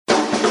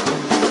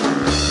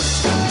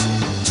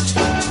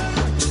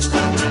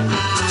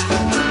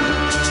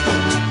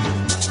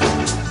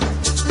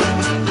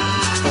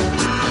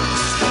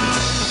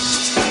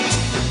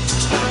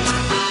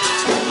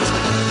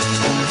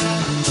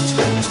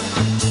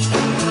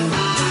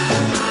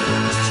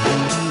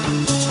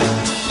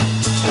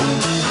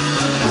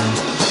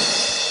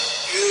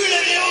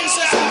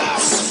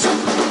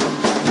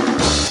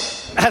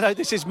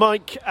this is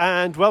Mike,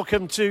 and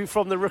welcome to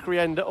From the Rookery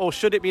End, or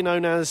should it be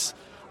known as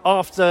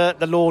After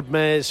the Lord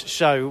Mayor's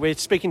Show. We're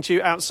speaking to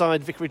you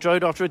outside Vicarage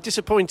Road after a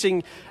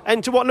disappointing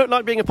end to what looked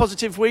like being a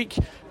positive week.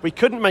 We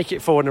couldn't make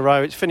it 4 in a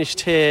row. It's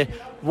finished here,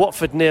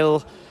 Watford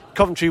 0,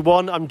 Coventry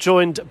 1. I'm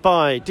joined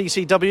by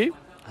DCW.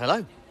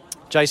 Hello.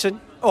 Jason.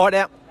 All right,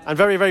 now. And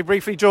very, very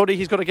briefly, Geordie,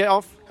 he's got to get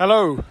off.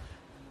 Hello.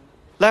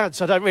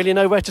 Lads, I don't really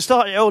know where to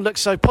start. It all looked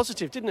so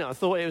positive, didn't it? I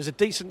thought it was a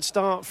decent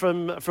start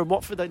from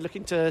Watford. They're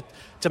looking to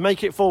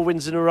make it 4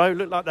 wins in a row.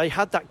 Looked like they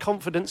had that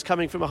confidence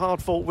coming from a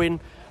hard-fought win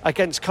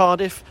against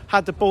Cardiff.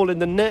 Had the ball in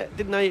the net,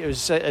 didn't they? It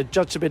was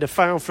judged to be a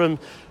foul from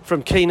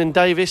Keenan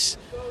Davis.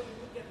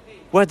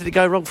 Where did it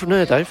go wrong from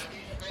there, Dave?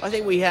 I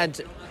think we had,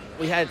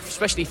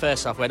 especially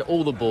first half, we had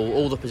all the ball,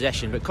 all the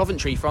possession. But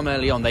Coventry, from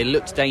early on, they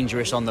looked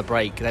dangerous on the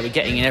break. They were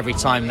getting in every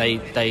time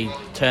they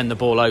turned the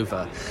ball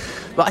over.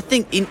 But I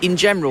think in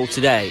general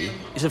today,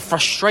 it's a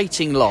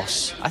frustrating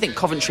loss. I think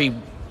Coventry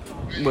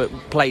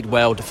played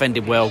well,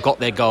 defended well, got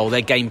their goal,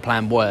 their game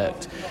plan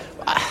worked.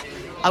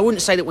 I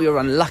wouldn't say that we were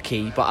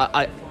unlucky,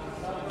 but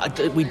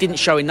we didn't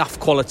show enough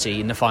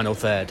quality in the final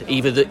third.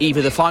 Either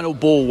the final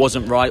ball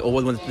wasn't right,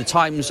 or the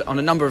times on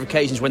a number of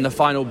occasions when the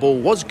final ball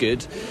was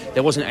good,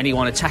 there wasn't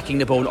anyone attacking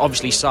the ball. And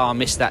obviously, Sarr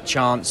missed that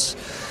chance.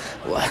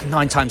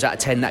 9 times out of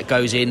 10 that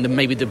goes in.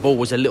 Maybe the ball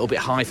was a little bit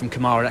high from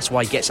Kamara, that's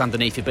why he gets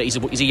underneath it, but he's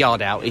a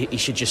yard out. He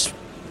should just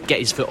get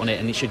his foot on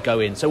it and it should go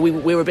in. So we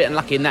were a bit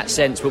unlucky in that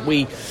sense, but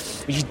we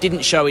just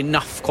didn't show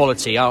enough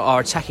quality. Our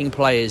attacking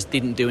players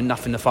didn't do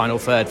enough in the final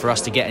third for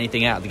us to get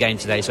anything out of the game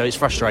today, so it's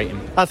frustrating.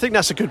 I think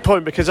that's a good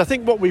point, because I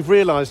think what we've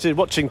realised in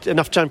watching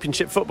enough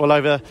Championship football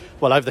over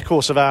the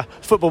course of our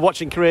football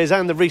watching careers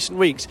and the recent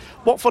weeks,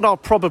 Watford are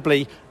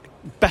probably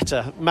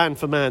better man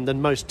for man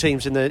than most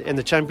teams in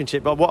the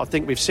Championship. But what I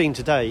think we've seen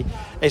today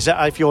is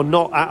that if you're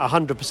not at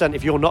 100%,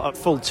 if you're not at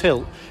full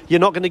tilt, you're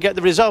not going to get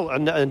the result.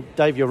 And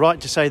Dave, you're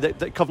right to say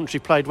that Coventry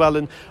played well,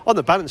 and on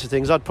the balance of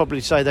things, I'd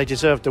probably say they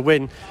deserved the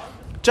win.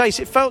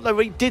 Jace, it felt like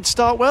we did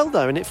start well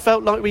though, and it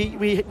felt like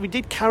we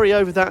did carry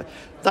over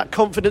that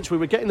confidence. We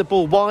were getting the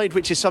ball wide,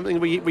 which is something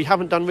we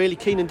haven't done really.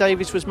 Keenan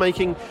Davis was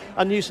making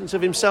a nuisance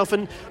of himself,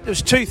 and there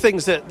was 2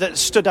 things that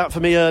stood out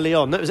for me early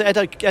on. That was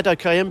Edo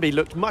Kayembe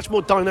looked much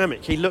more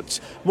dynamic. He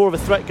looked more of a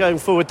threat going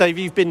forward. Dave,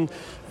 you've been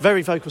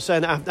very vocal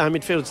saying that our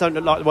midfielders don't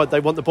look like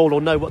they want the ball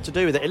or know what to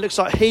do with it. It looks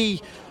like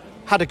he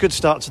had a good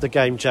start to the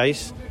game,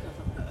 Jace.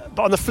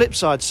 But on the flip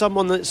side,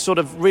 someone that's sort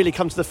of really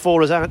come to the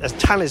fore as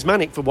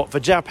talismanic for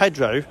Watford, João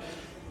Pedro,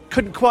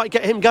 couldn't quite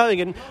get him going,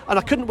 and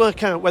I couldn't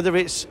work out whether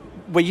it's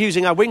we're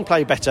using our wing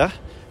play better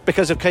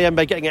because of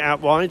Kayembe getting it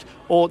out wide,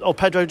 or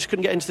Pedro just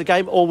couldn't get into the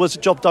game, or was the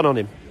job done on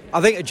him?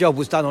 I think a job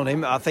was done on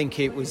him. I think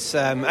it was,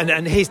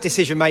 and his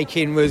decision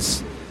making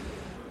was.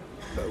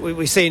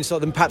 We're seeing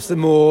sort of perhaps the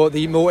more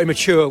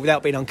immature,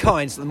 without being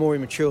unkind, so the more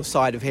immature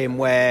side of him,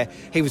 where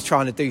he was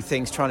trying to do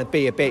things, trying to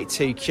be a bit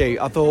too cute.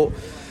 I thought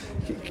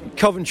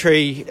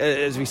Coventry,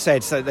 as we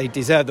said, so they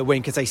deserved the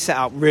win because they set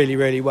up really,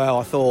 really well.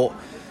 I thought.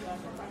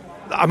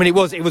 I mean, it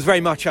was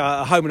very much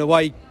a home and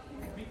away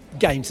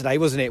game today,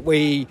 wasn't it?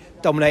 We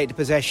dominated the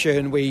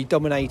possession, we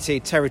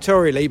dominated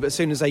territorially, but as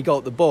soon as they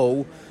got the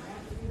ball,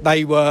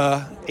 they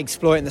were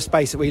exploiting the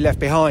space that we left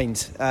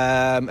behind,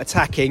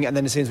 attacking, and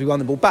then as soon as we won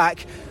the ball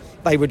back,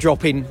 they were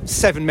dropping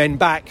 7 men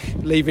back,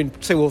 leaving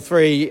 2 or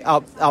 3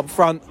 up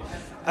front,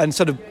 and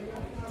sort of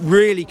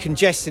really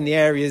congesting the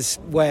areas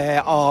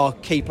where our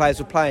key players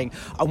were playing.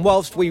 And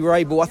whilst we were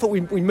able, I thought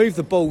we moved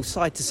the ball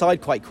side to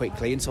side quite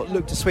quickly and sort of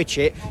looked to switch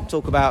it,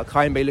 talk about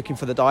Kayembe looking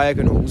for the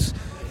diagonals,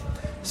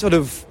 sort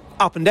of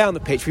up and down the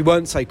pitch. We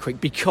weren't so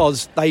quick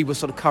because they were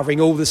sort of covering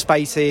all the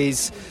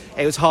spaces.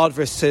 It was hard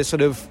for us to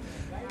sort of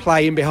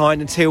play in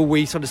behind until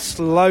we sort of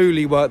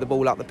slowly worked the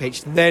ball up the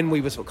pitch. Then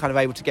we were sort of kind of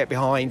able to get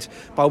behind,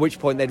 by which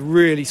point they'd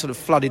really sort of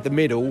flooded the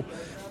middle.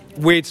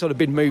 We'd sort of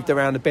been moved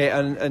around a bit,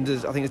 and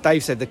as, I think as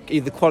Dave said,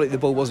 either the quality of the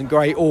ball wasn't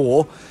great,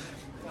 or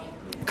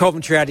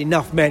Coventry had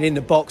enough men in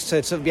the box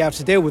to sort of be able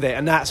to deal with it,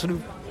 and that sort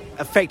of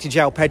affected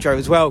João Pedro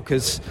as well,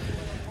 because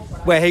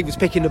where he was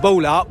picking the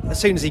ball up, as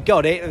soon as he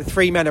got it, there were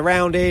 3 men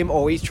around him,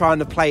 or he's trying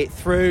to play it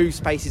through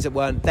spaces that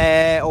weren't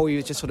there, or he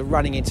was just sort of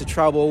running into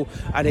trouble,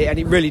 and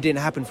it really didn't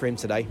happen for him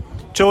today.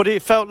 Geordie,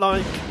 it felt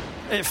like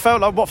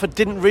Watford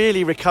didn't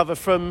really recover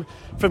from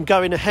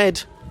going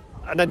ahead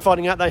and then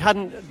finding out they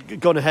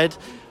hadn't gone ahead.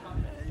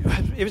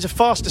 It was a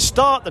faster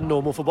start than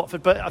normal for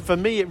Watford, but for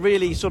me it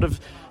really sort of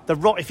the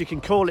rot, if you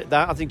can call it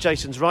that. I think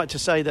Jason's right to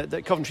say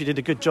that Coventry did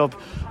a good job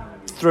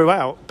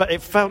throughout, but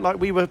it felt like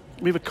we were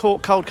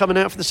caught cold coming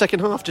out for the second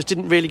half, just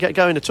didn't really get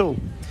going at all.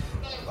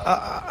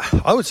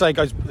 I would say it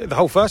goes the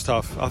whole first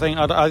half. I think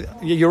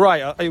you're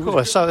right.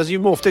 So as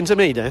you morphed into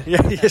me there.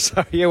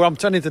 Well, I'm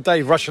turning to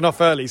Dave, rushing off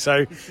early,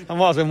 so I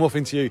might as well morph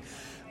into you.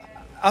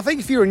 I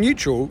think if you're a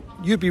neutral,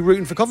 you'd be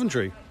rooting for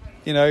Coventry.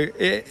 You know,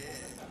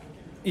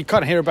 you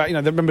kind of hear about,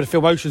 remember the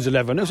film Ocean's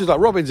 11? This was like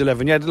Robin's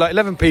 11. You had like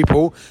 11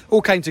 people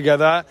all came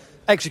together,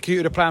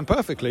 executed a plan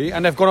perfectly,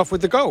 and they've gone off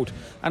with the gold.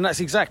 And that's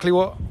exactly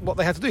what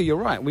they had to do. You're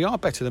right. We are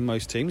better than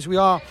most teams. We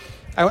are,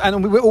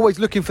 and we're always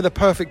looking for the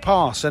perfect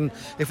pass. And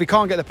if we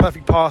can't get the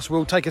perfect pass,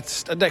 we'll take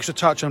an extra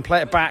touch and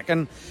play it back.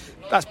 And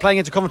that's playing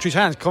into Coventry's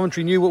hands.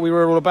 Coventry knew what we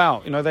were all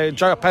about.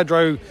 João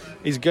Pedro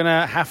is going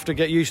to have to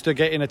get used to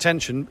getting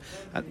attention.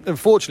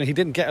 Unfortunately, he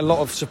didn't get a lot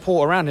of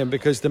support around him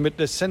because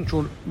the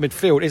central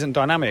midfield isn't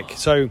dynamic.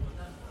 So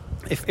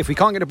if we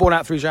can't get the ball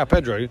out through João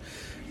Pedro,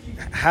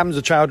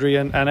 Hamza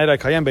Chowdhury and Edo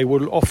Kayembe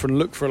will often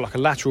look for like a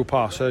lateral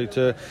pass. So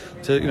to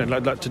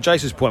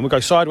Jason's point, we'll go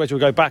sideways,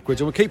 we'll go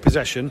backwards, and we'll keep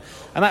possession,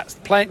 and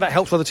that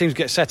helps other teams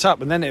get set up,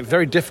 and then it's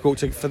very difficult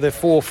for the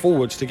four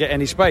forwards to get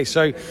any space.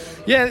 So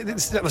yeah,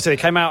 they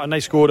came out and they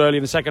scored early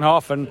in the second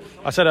half, and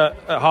I said at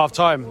half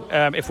time,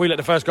 if we let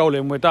the first goal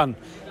in, we're done,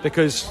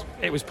 because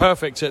it was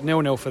perfect at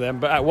 0-0 for them,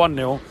 but at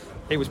 1-0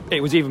 it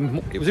was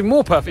even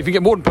more perfect. If you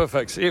get more than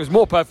perfect, it was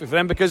more perfect for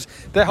them, because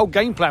their whole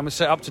game plan was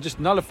set up to just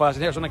nullify us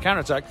and hit us on a counter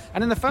attack.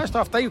 And in the first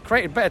half, they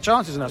created better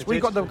chances than us. We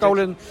got the ball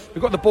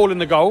in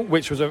the goal,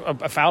 which was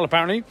a foul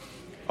apparently.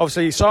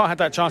 Obviously, Sarr had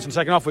that chance in the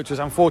second half, which was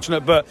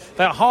unfortunate. But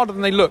they're harder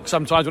than they look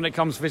sometimes when it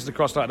comes to fizzed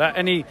across like that.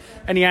 Any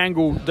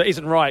angle that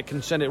isn't right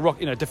can send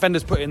it.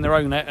 Defenders put it in their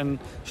own net and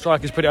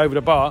strikers put it over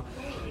the bar.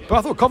 But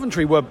I thought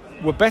Coventry were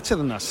better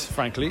than us,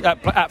 frankly,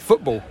 at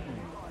football.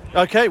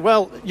 OK,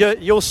 well,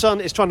 your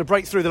son is trying to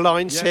break through the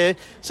lines here,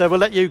 so we'll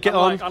let you get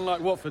on.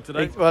 Unlike Watford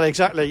today. Well,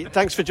 exactly.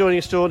 Thanks for joining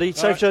us, Geordie.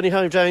 Safe journey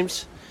home,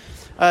 James.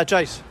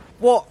 Jace.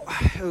 What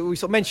we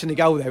sort of mentioned the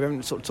goal there, we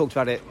haven't sort of talked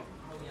about it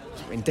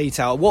in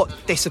detail. What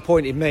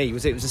disappointed me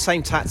was it was the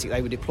same tactic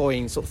they were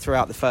deploying sort of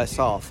throughout the first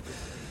half.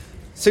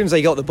 As soon as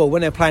they got the ball,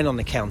 when they were playing on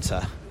the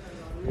counter,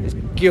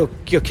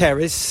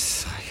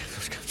 Gyökeres,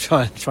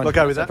 We'll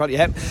go with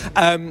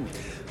that.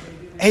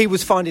 He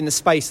was finding the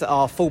space that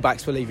our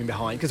fullbacks were leaving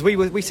behind, because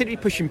we seem to be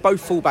pushing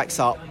both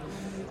fullbacks up.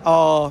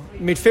 Our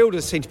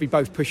midfielders seem to be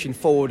both pushing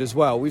forward as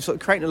well. We've sort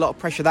of created a lot of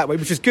pressure that way,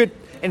 which was good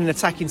in an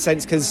attacking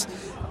sense, because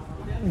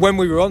when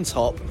we were on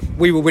top,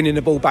 we were winning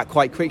the ball back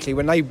quite quickly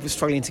when they were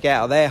struggling to get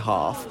out of their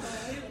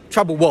half.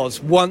 Trouble was,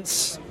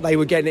 once they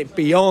were getting it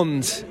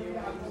beyond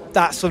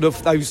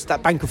that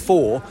bank of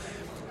four,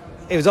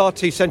 it was our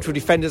two central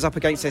defenders up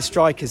against their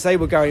strikers. They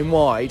were going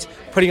wide,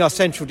 putting our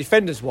central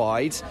defenders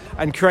wide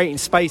and creating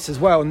space as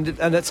well. And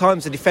at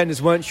times the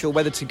defenders weren't sure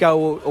whether to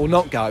go or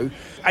not go.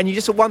 And you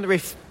just wonder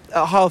if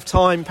at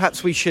half-time perhaps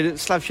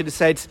Slav should have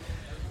said,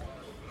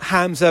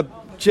 Hamza,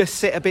 just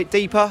sit a bit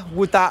deeper.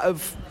 Would that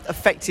have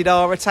affected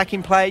our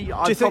attacking play?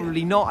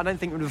 Probably not. I don't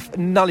think it would have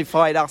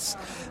nullified us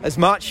as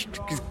much,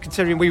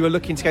 considering we were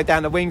looking to go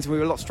down the wings and we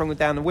were a lot stronger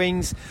down the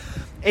wings.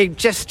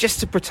 Just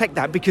to protect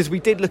that, because we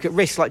did look at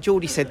risks, like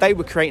Geordie said. They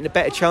were creating the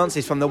better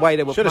chances from the way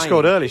they were playing. Should have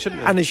scored early,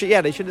 shouldn't they? And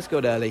they should have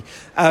scored early.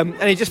 And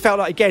it just felt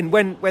like, again,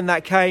 when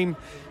that came,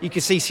 you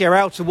could see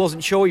Sierralta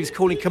wasn't sure. He was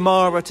calling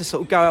Kamara to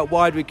sort of go out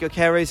wide with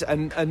Gyökeres,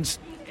 and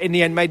in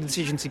the end made the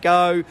decision to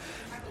go.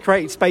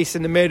 Created space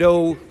in the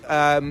middle.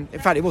 In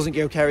fact, it wasn't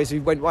Gyökeres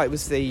who went wide. It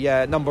was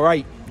the number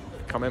 8.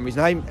 Can't remember his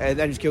name. Then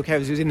it was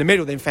Gyökeres who was in the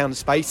middle, then found the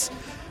space.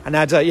 And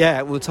had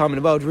all the time in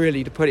the world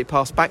really to put it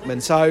past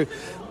Bachmann. So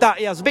I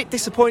was a bit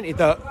disappointed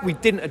that we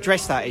didn't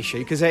address that issue,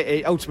 because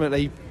it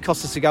ultimately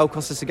cost us a goal,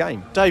 cost us a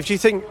game. Dave, do you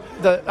think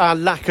that our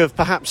lack of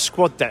perhaps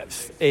squad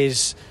depth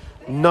is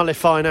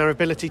nullifying our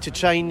ability to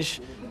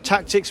change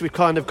tactics? We've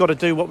kind of got to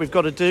do what we've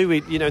got to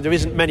do. There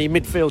isn't many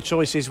midfield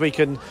choices we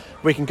can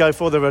go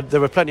for.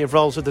 There are plenty of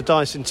rolls of the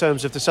dice in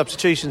terms of the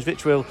substitutions,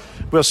 which we'll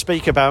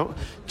speak about.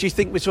 Do you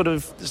think we're sort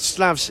of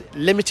Slav's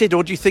limited,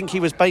 or do you think he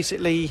was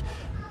basically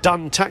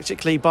done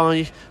tactically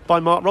by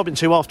Mark Robins,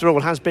 who after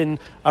all has been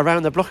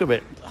around the block a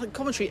bit?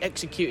 Coventry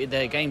executed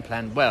their game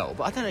plan well,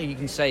 but I don't know if you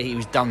can say he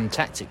was done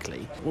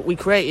tactically. We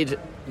created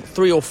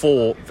 3 or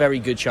 4 very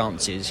good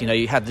chances.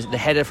 You had the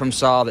header from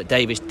Sarr that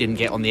Davis didn't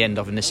get on the end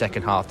of in the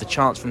second half, the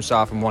chance from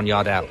Sarr from 1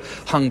 yard out.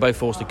 Hungbo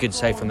forced a good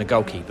save from the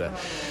goalkeeper.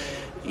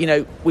 We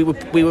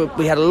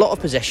had a lot of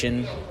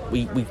possession.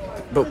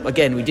 But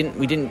again, we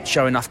didn't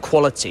show enough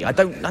quality. I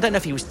don't know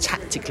if he was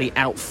tactically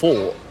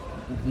outfought.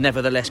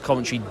 Nevertheless,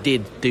 Coventry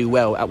did do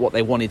well at what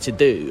they wanted to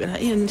do. And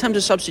in terms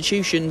of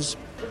substitutions,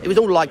 it was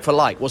all like for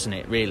like, wasn't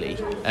it, really?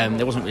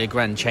 There wasn't really a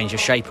grand change of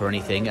shape or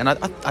anything. And I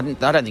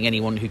don't think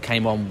anyone who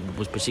came on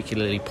was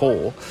particularly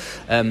poor.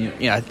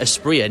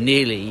 Asprilla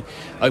nearly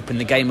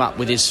opened the game up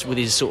with his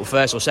sort of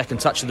first or second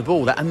touch of the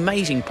ball. That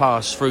amazing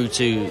pass through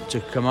to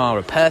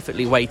Kamara,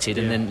 perfectly weighted,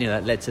 and then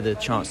that led to the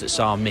chance that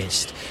Sarr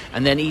missed.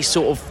 And then he's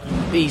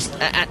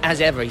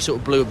as ever, he sort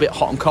of blew a bit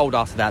hot and cold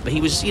after that. But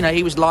he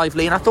was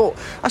lively, and I thought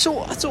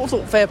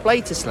fair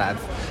play to Slav.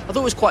 I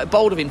thought it was quite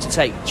bold of him to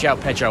take João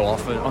Pedro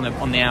off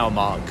on the hour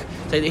mark.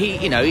 So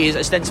he is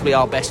ostensibly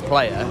our best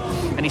player,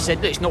 and he said,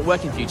 "Look, it's not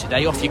working for you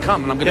today. Off you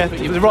come, and I'm going to put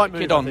a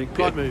kid on.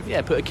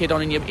 Put a kid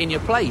on in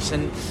your place."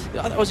 And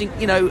I was,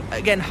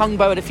 again,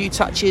 Hungbo had a few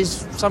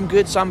touches, some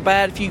good, some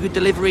bad, a few good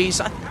deliveries.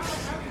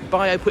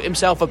 Bayo put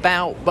himself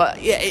about,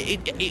 but yeah,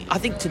 I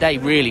think today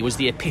really was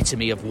the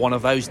epitome of one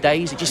of those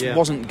days. It just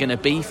wasn't going to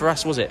be for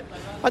us, was it?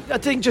 I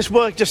think just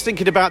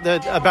thinking about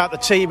the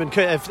team and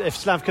if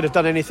Slav could have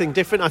done anything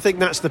different. I think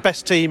that's the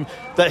best team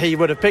that he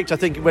would have picked. I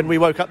think when we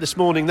woke up this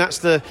morning, that's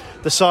the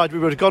side we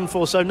would have gone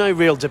for. So no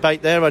real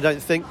debate there, I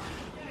don't think.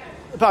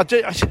 But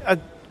I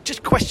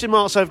just question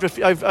marks over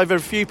a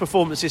few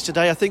performances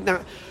today. I think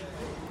that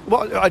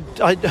what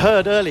I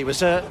heard earlier was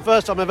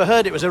first time I ever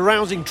heard it was a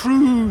rousing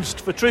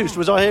Troost for Troost.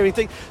 Was I hearing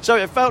things? So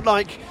it felt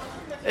like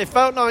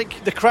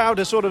the crowd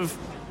are sort of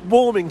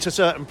warming to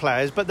certain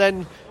players, but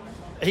then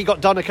he got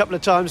done a couple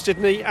of times,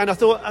 didn't he? And I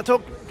thought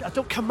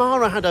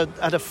Kamara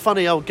had a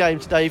funny old game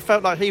today. He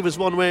felt like he was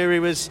one where he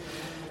was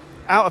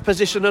out of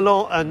position a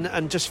lot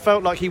and just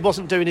felt like he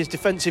wasn't doing his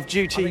defensive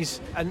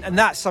duties. I mean, and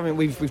that's something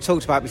we've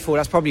talked about before.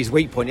 That's probably his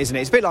weak point, isn't it?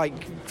 It's a bit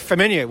like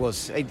Firmino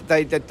was.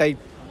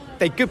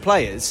 They're good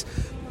players,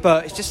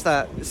 but it's just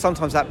that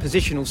sometimes that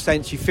positional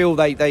sense, you feel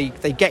they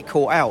get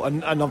caught out.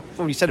 And I've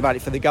already said about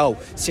it for the goal.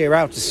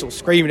 Sierralta sort of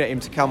screaming at him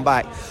to come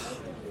back.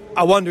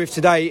 I wonder if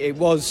today it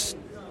was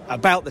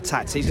about the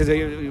tactics, because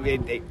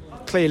it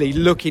clearly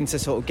looking to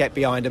sort of get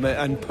behind him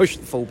and push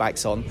the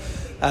fullbacks on,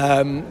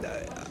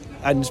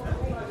 and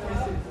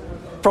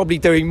probably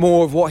doing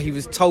more of what he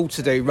was told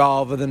to do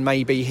rather than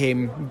maybe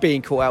him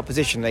being caught out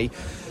positionally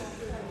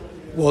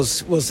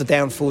was the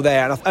downfall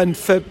there. And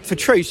for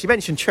Troost, you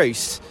mentioned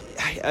Troost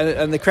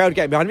and the crowd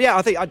getting behind him. Yeah,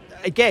 I think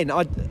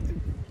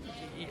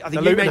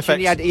you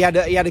mentioned he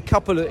had a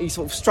couple of, he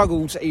sort of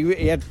struggled.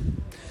 He had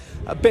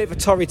a bit of a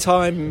torrid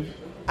time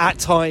at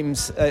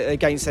times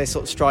against their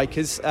sort of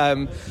strikers.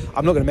 I'm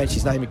not going to mention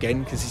his name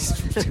again because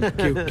he's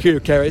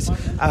Kieran Keres.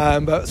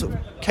 But sort of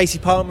Casey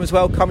Palmer as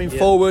well coming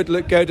forward,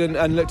 looked good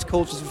and looked to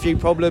cause us a few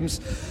problems.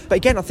 But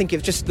again, I think it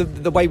was just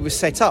the way we were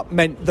set up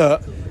meant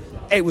that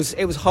it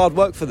was hard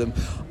work for them.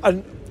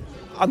 And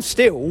I'm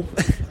still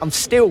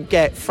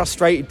get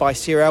frustrated by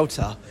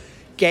Sierralta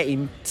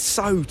getting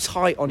so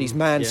tight on his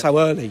man so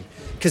early,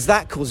 because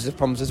that causes the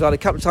problems as well. A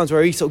couple of times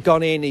where he's sort of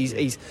gone in,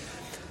 he's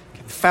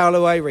foul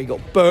away where he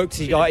got booked.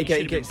 Should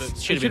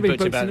have been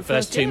booked about the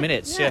first 2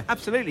 minutes. Yeah,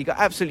 absolutely. Got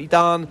absolutely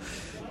done.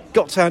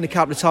 Got turned a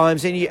couple of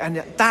times,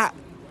 and that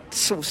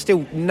sort of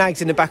still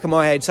nags in the back of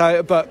my head.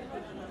 So, but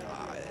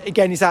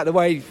again, is that the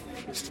way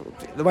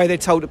they're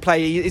told to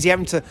play? Is he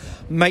having to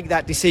make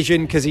that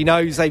decision because he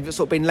knows they've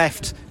sort of been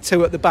left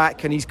two at the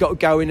back and he's got to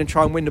go in and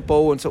try and win the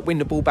ball and sort of win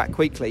the ball back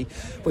quickly,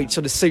 which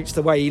sort of suits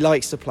the way he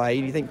likes to play?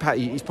 And you think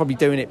he's probably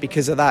doing it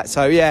because of that.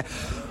 So yeah,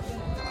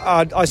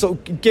 I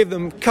sort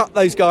of cut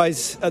those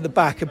guys at the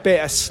back a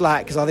bit of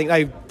slack, because I think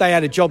they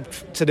had a job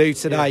to do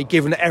today,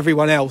 given that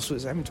everyone else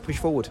was having to push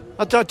forward.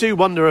 I do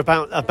wonder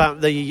about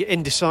the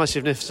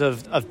indecisiveness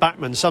of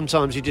Bachmann.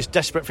 Sometimes you're just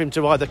desperate for him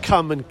to either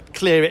come and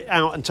clear it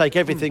out and take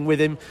everything with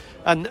him,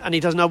 and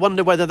he doesn't. I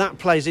wonder whether that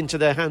plays into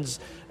their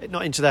hands,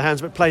 not into their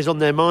hands, but plays on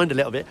their mind a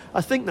little bit.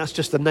 I think that's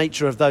just the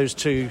nature of those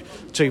two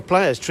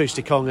players,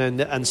 Troost-Ekong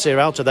and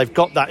Sierralta. They've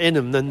got that in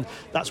them, and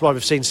that's why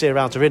we've seen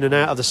Sierralta in and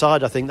out of the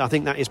side. I think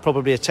that is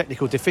probably a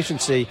technical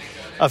deficiency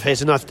of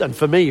his, and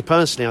for me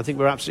personally, I think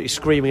we're absolutely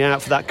screaming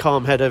out for that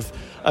calm head of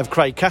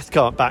Craig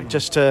Cathcart back,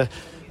 just to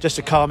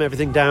calm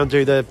everything down,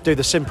 do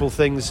the simple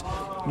things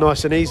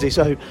nice and easy.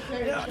 So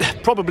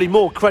probably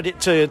more credit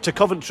to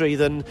Coventry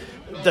than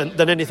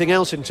anything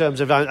else in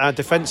terms of our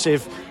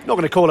defensive. Not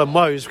going to call them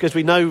woes, because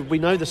we know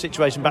the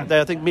situation back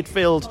there. I think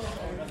midfield,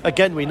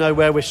 again, we know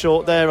where we're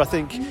short there. I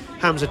think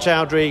Hamza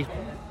Chowdhury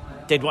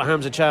did what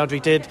Hamza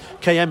Chowdhury did.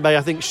 Kayembe,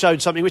 I think,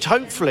 showed something which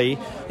hopefully,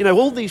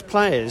 all these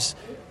players,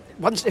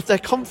 once if they're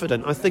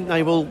confident, I think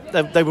they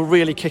will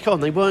really kick on.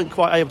 They weren't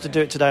quite able to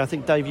do it today. I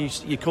think, Dave,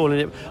 you're calling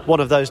it one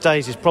of those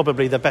days is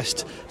probably the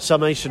best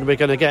summation we're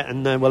going to get,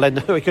 and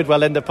we could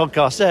well end the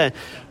podcast there.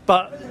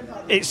 But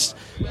it's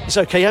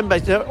so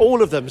Kayembe,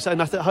 all of them,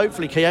 and I think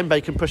hopefully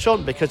Kayembe can push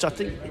on, because I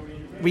think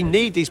we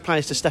need these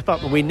players to step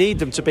up, and we need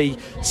them to be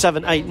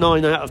 7, 8,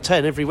 9 out of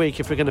 10 every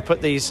week if we're going to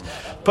put these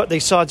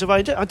sides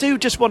away. I do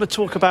just want to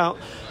talk about,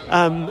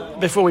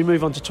 before we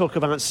move on to talk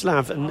about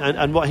Slav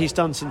and what he's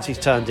done since he's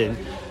turned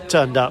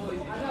up,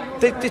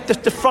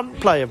 the front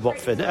play of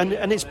Watford,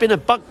 and it's been a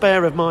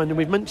bugbear of mine, and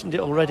we've mentioned it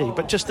already,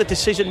 but just the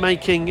decision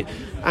making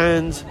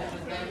and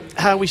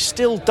how we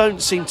still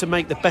don't seem to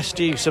make the best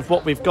use of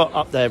what we've got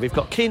up there. We've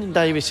got Keenan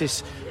Davis,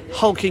 this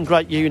hulking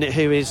great unit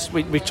who is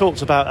we've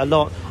talked about a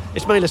lot.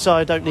 Ismaila Sarr,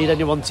 I don't need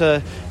anyone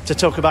to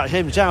talk about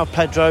him. João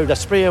Pedro,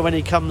 Asprilla when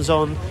he comes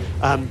on,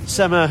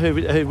 Sema,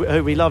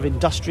 who we love,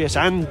 industrious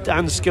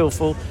and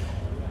skillful.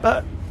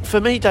 But for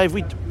me, Dave,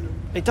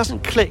 it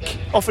doesn't click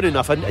often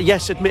enough. And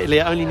yes, admittedly,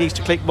 it only needs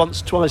to click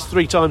once, twice,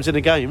 3 times in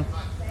a game.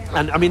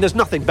 And I mean, there's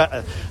nothing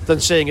better than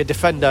seeing a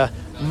defender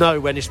know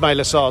when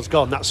Ismaila Sarr's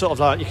gone. That's sort of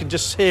like, you can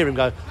just hear him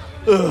go,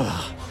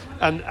 ugh.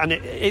 And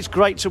it's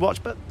great to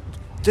watch. But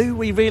do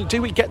we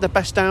get the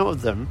best out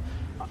of them?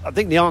 I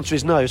think the answer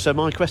is no. So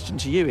my question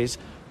to you is,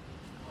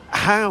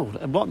 how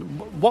and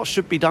what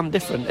should be done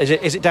different?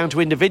 Is it down to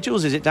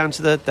individuals? Is it down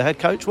to the head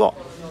coach? What?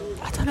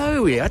 I don't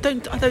know. I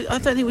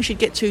don't think we should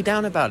get too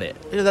down about it.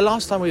 The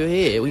last time we were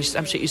here, we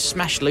absolutely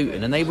smashed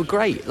Luton, and they were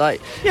great.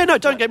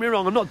 Don't get me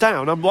wrong. I'm not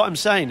down. What I'm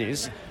saying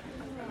is,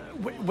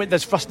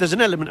 there's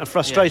an element of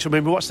frustration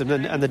when we watch them,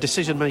 and the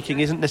decision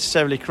making isn't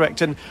necessarily correct.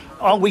 And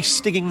are we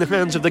stinging the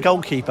hands of the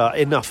goalkeeper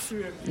enough?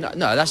 No,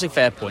 that's a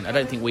fair point. I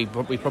don't think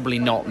we're probably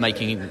not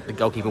making the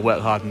goalkeeper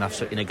work hard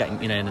enough in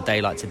a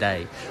day like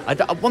today.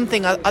 One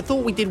thing I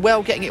thought we did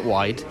well getting it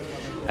wide.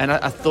 And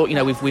I thought,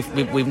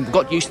 we've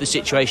got used to the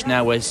situation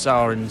now where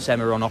Sarr and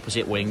Sema are on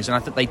opposite wings, and I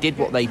thought they did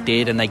what they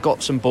did, and they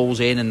got some balls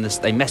in, and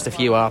they messed a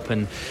few up,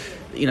 and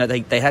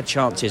they had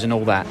chances and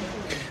all that.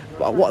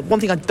 But one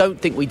thing I don't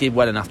think we did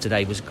well enough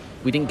today was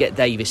we didn't get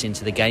Davis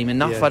into the game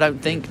enough. Yeah.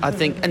 I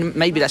think, and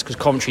maybe that's because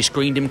Coventry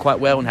screened him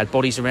quite well and had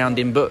bodies around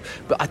him. But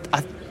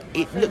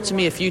it looked to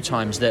me a few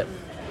times that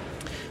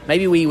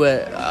maybe we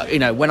were,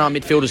 when our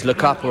midfielders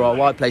look up or our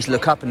wide players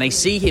look up and they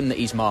see him that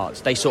he's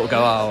marked, they sort of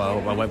go,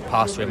 I won't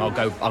pass to him. I'll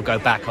go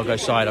back. I'll go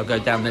side. I'll go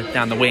down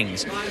the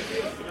wings.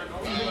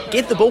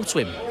 Give the ball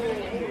to him.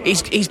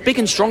 He's big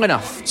and strong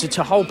enough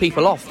to hold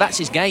people off. That's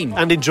his game.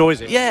 And enjoys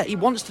it. Yeah, he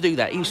wants to do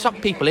that. He'll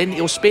suck people in,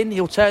 he'll spin,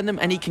 he'll turn them,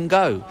 and he can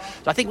go.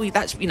 So I think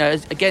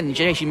again,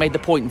 Jayeshi made the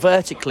point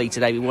vertically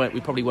today,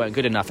 we probably weren't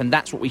good enough, and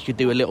that's what we could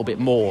do a little bit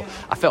more.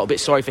 I felt a bit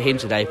sorry for him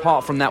today,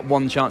 apart from that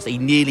one chance that he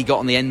nearly got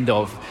on the end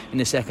of in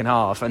the second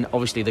half, and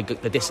obviously the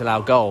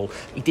disallowed goal.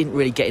 He didn't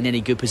really get in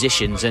any good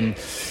positions, and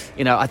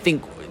I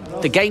think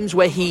the games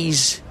where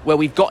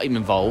we've got him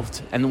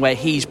involved and where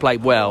he's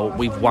played well,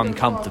 we've won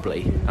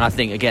comfortably. And I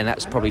think, again,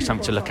 that's probably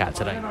something to look at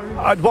today.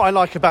 What I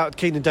like about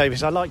Keinan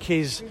Davis, I like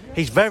he's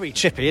very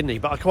chippy, isn't he?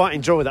 But I quite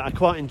enjoy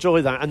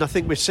that. And I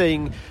think we're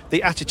seeing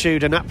the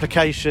attitude and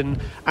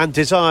application and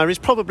desire is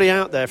probably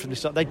out there from the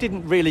start. They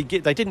didn't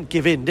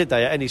give in, did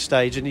they, at any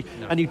stage?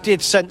 And you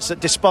did sense that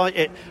despite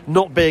it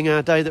not being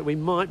our day, that we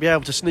might be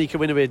able to sneak a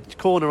win with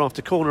corner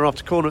after corner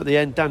after corner at the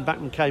end. Dan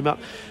Backman came up.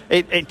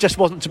 It just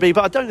wasn't to be.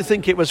 But I don't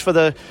think it was for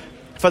the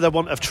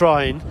want of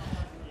trying.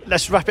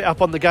 Let's wrap it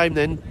up on the game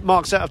then.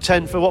 Marks out of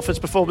 10 for Watford's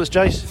performance,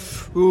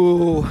 Jace?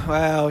 Ooh,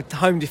 well,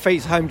 home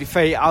defeat's home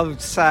defeat. I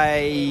would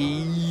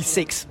say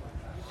 6.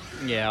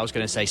 Yeah, I was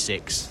going to say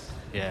 6.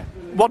 Yeah.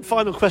 One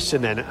final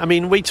question then. I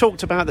mean, we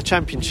talked about the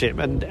Championship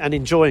and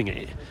enjoying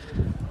it.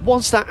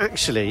 Was that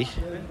actually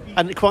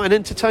quite an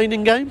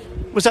entertaining game?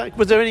 Was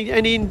there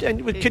any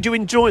could you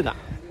enjoy that?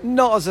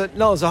 Not as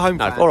a home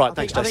fan. All right,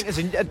 thanks,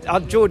 Jace. I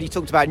think Geordie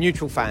talked about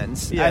neutral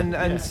fans, and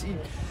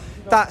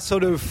that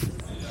sort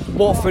of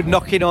Watford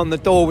knocking on the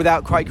door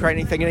without quite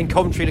creating anything, and then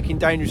Coventry looking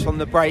dangerous on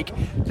the break.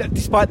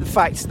 Despite the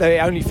fact they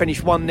only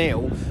finished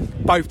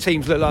 1-0, both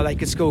teams look like they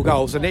could score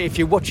goals. And if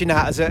you're watching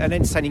that as an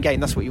entertaining game,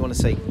 that's what you want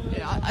to see.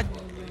 Yeah,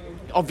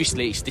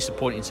 obviously, it's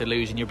disappointing to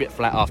lose, and you're a bit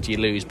flat after you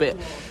lose. But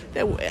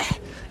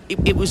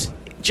it was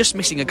just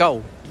missing a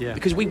goal,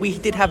 because we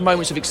did have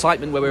moments of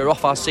excitement where we were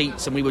off our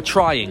seats and we were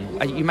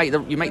trying. You make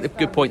the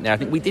good point there. I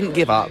think we didn't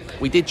give up.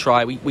 We did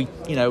try. We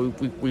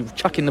were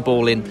chucking the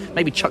ball in.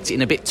 Maybe chucked it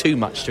in a bit too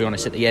much, to be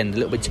honest, at the end, a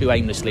little bit too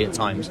aimlessly at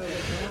times.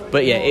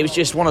 But yeah, it was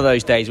just one of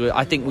those days where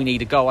I think we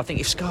need a goal. I think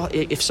if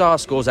Sarr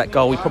scores that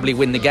goal, we probably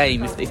win the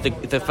game. If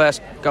the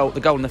first goal, the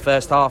goal in the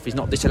first half is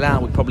not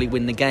disallowed, we'd probably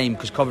win the game,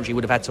 because Coventry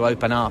would have had to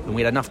open up, and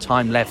we had enough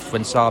time left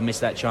when Sarr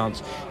missed that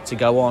chance to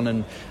go on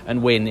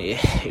and win.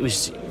 It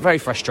was very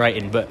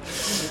frustrating, but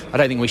I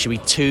don't think we should be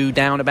too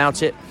down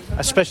about it.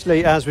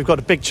 Especially as we've got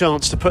a big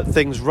chance to put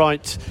things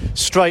right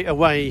straight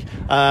away.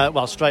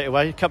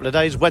 A couple of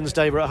days.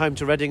 Wednesday we're at home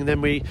to Reading, and then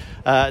we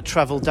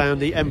travel down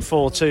the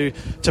M4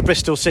 to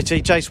Bristol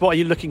City. Jace, what are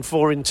you looking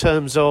for in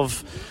terms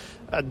of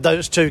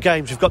those two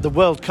games? We've got the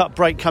World Cup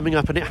break coming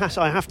up, and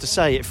I have to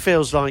say, it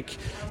feels like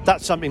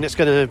that's something that's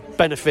going to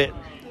benefit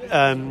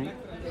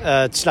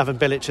Slaven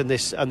Bilic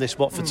and this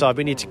Watford side.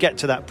 We need to get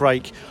to that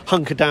break,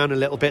 hunker down a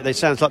little bit. It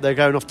sounds like they're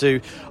going off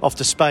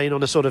to Spain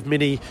on a sort of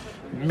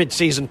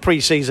mid-season,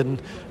 pre-season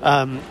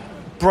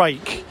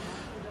break.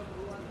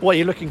 What are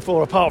you looking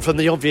for apart from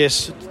the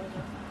obvious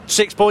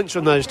 6 points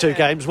from those two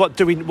games? What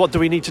do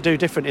we need to do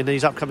different in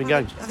these upcoming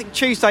games? I think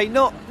Tuesday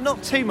not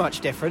too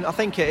much different. I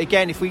think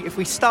again, if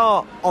we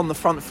start on the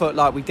front foot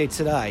like we did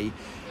today,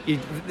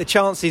 the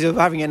chances of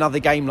having another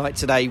game like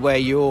today where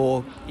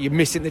you're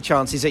missing the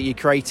chances that you're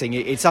creating,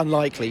 it's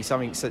unlikely.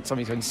 Something's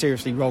going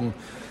seriously wrong.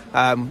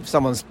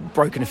 Someone's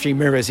broken a few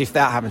mirrors if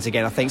that happens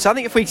again, I think. So I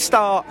think if we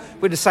start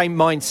with the same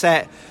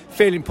mindset,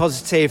 feeling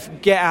positive,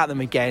 get at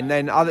them again,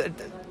 then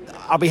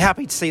I'll be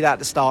happy to see that at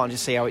the start and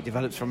just see how it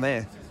develops from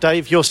there.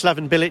 Dave, you're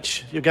Slaven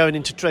Bilic. You're going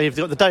into training. You've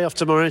got the day off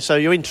tomorrow, so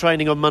you're in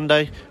training on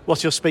Monday.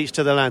 What's your speech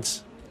to the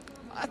lads?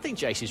 I think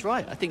Jace is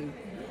right. I think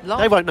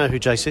they won't know who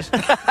Jace is.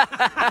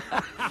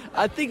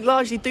 I think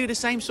largely do the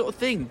same sort of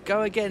thing.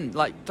 Go again.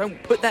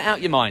 Don't put that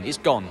out your mind. It's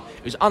gone.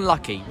 It was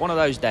unlucky. One of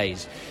those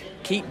days.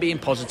 Keep being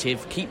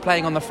positive. Keep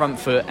playing on the front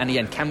foot. And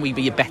again, can we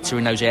be better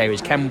in those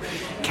areas? Can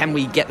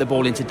we get the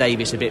ball into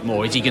Davis a bit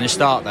more? Is he going to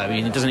start though? I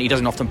mean, he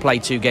doesn't often play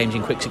 2 games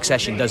in quick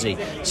succession, does he?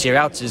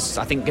 Sierralt is,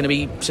 I think, going to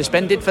be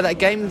suspended for that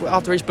game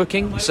after his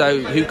booking.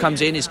 So who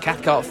comes in? Is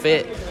Cathcart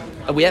fit?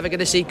 Are we ever going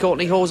to see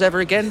Courtney Hawes ever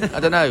again? I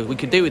don't know. We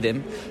could do with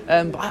him.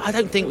 But I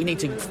don't think we need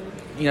to,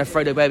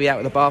 throw the baby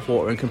out with the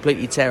bathwater and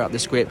completely tear up the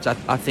script.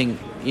 I think,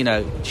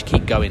 just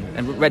keep going.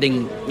 And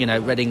Reading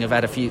have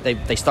had a few...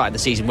 They started the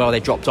season well. They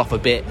dropped off a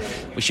bit.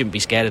 We shouldn't be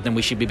scared of them.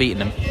 We should be beating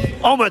them.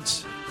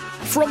 Onwards!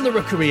 From the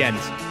Rookery End,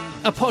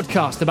 a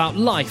podcast about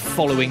life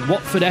following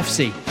Watford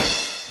FC.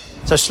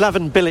 So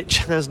Slaven Bilic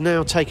has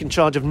now taken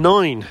charge of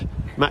 9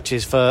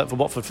 matches for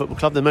Watford Football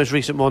Club. The most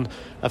recent one,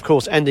 of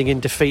course, ending in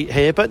defeat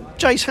here. But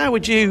Jace, how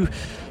would you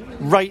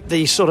rate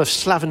the sort of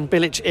Slaven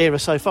Bilic era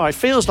so far? It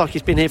feels like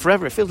he's been here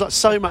forever. It feels like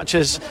so much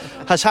has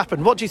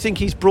happened. What do you think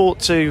he's brought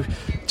to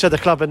the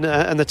club and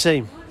the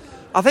team?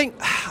 I think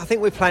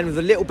we're playing with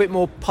a little bit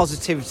more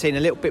positivity and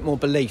a little bit more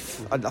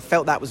belief. I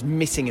felt that was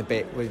missing a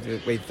bit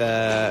with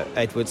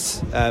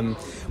Edwards,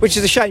 which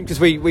is a shame because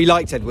we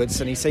liked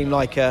Edwards and he seemed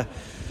like a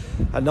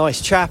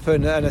nice chap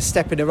and a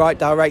step in the right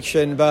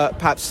direction. But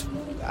perhaps,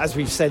 as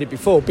we've said it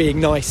before, being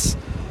nice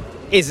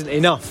isn't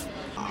enough.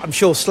 I'm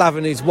sure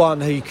Slaven is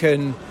one who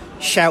can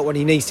shout when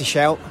he needs to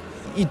shout.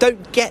 You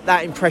don't get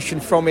that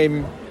impression from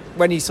him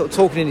when he's sort of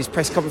talking in his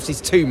press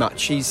conferences too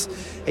much.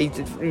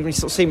 When you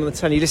sort of see him on the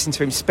telly, listen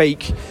to him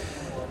speak,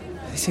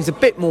 he seems a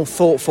bit more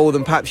thoughtful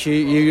than perhaps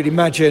you'd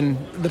imagine.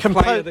 The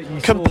player that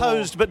you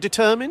composed but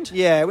determined.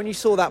 Yeah, when you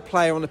saw that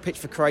player on the pitch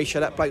for Croatia,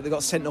 that bloke that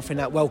got sent off in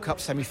that World Cup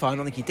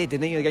semi-final, I think he did,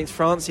 didn't he, against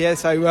France? Yeah,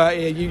 so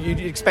you'd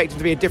expect him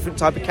to be a different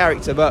type of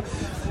character. But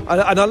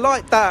and I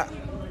like that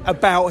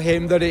about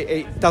him, that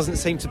it doesn't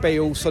seem to be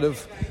all sort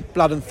of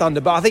blood and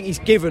thunder. But I think he's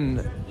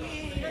given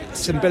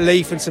some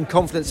belief and some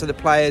confidence to the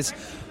players,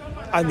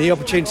 and the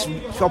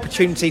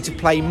opportunity to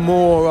play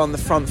more on the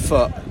front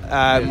foot.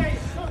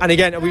 And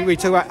again, we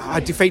talk about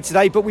our defeat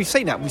today, but we've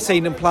seen that. We've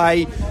seen them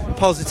play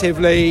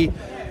positively,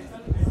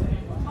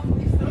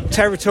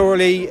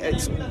 territorially,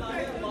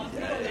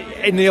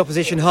 in the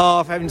opposition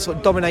half, having sort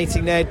of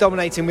dominating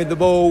with the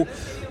ball.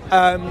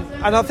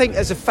 And I think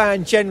as a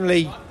fan,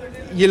 generally,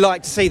 you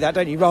like to see that,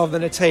 don't you? Rather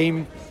than a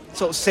team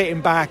sort of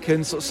sitting back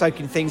and sort of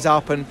soaking things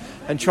up and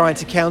trying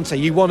to counter.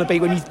 You want to be,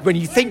 when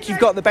you think you've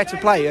got the better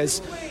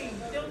players,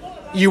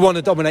 you want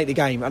to dominate the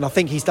game, and I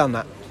think he's done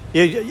that.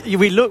 Yeah,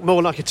 we look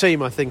more like a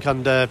team, I think,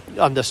 under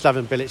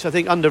Slaven Bilic. I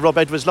think under Rob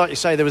Edwards, like you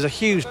say, there was a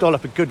huge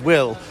dollop of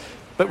goodwill,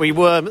 but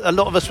a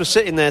lot of us were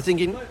sitting there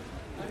thinking,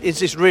 is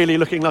this really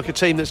looking like a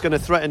team that's going to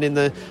threaten in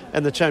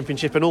the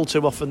Championship? And all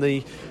too often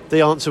the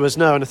answer was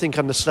no. And I think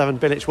under Slaven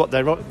Bilic, what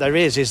there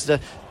is that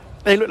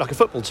they look like a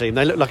football team.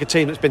 They look like a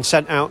team that's been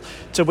sent out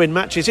to win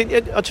matches.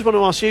 I just want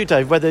to ask you,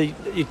 Dave, whether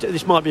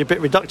this might be a bit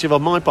reductive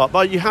on my part,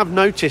 but you have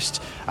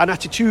noticed an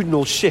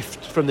attitudinal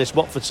shift from this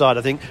Watford side.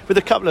 I think with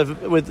a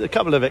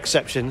couple of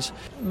exceptions,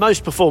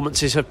 most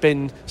performances have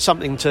been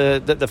something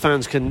that the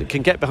fans can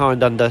get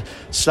behind under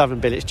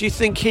Slaven Bilic. Do you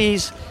think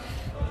he's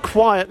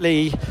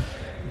quietly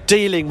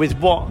dealing with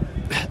what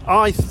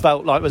I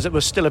felt like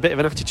was still a bit of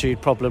an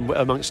attitude problem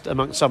amongst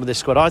some of this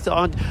squad?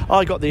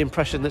 I got the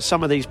impression that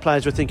some of these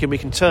players were thinking we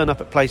can turn up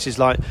at places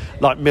like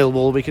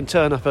Millwall, we can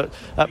turn up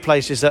at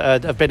places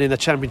that have been in the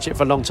Championship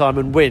for a long time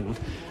and win,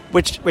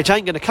 which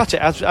ain't going to cut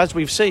it, as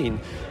we've seen.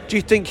 Do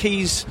you think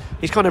he's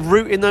kind of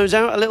rooting those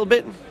out a little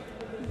bit?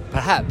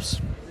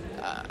 Perhaps.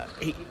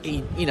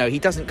 He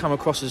doesn't come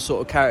across as a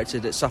sort of character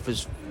that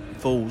suffers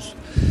fools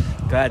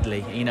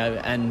gladly,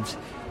 and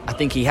I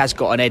think he has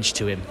got an edge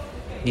to him.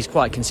 He's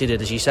quite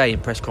considered, as you say, in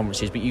press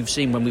conferences, but you've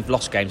seen when we've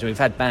lost games, when we've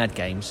had bad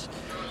games,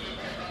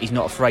 he's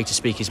not afraid to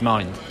speak his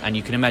mind. And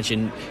you can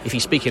imagine if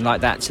he's speaking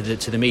like that to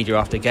the media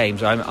after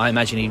games, I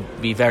imagine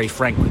he'd be very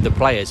frank with the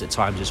players at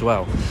times as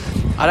well.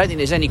 I don't think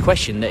there's any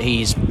question that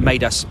he's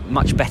made us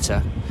much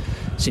better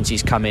since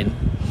he's come in.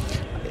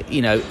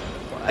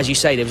 As you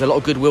say, there was a lot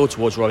of goodwill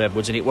towards Rob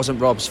Edwards, and it wasn't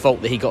Rob's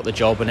fault that he got the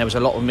job, and there was a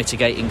lot of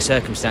mitigating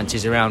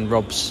circumstances around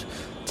Rob's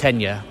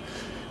tenure.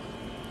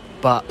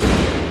 But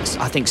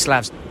I think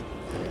Slav's,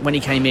 when he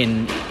came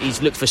in,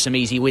 he's looked for some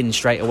easy wins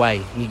straight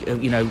away.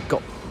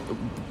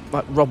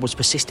 Rob was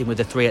persisting with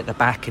the 3 at the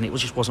back, and it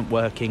just wasn't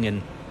working.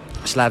 And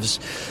Slav's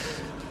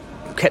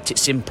kept it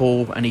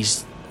simple, and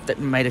he's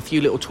made a few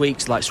little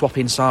tweaks like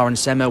swapping Sarr and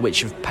Sema,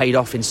 which have paid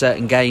off in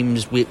certain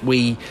games.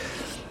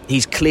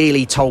 He's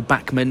clearly told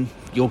Bachmann,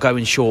 "You're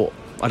going short.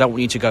 I don't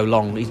want you to go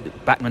long."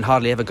 Bachmann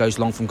hardly ever goes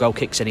long from goal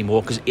kicks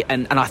anymore,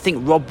 and I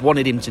think Rob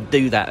wanted him to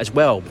do that as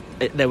well.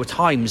 There were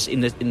times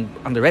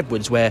under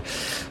Edwards where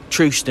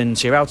Troost and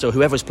Ciraldo,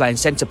 whoever was playing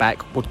centre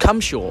back, would come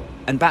short,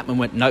 and Bachmann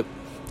went, "Nope,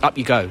 up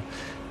you go."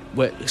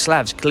 Where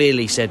Slavs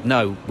clearly said,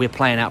 "No, we're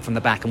playing out from the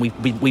back," and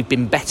we've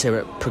been better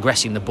at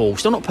progressing the ball.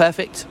 Still not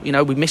perfect, we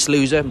miss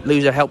Loser.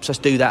 Loser helps us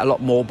do that a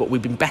lot more, but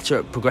we've been better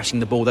at progressing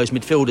the ball. Those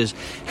midfielders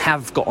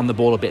have got on the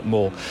ball a bit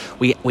more.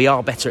 We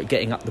are better at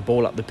getting up the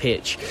ball up the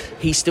pitch.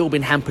 He's still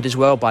been hampered as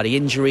well by the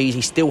injuries.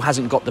 He still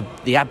hasn't got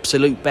the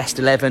absolute best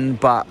 11,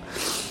 but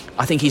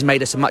I think he's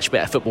made us a much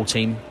better football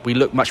team. We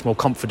look much more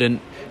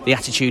confident. The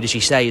attitude, as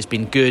you say, has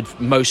been good.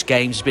 Most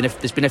games,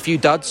 there's been a few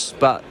duds,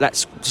 but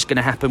that's just going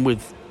to happen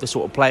with the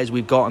sort of players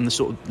we've got and the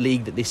sort of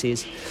league that this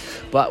is.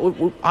 But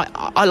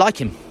I like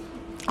him.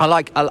 I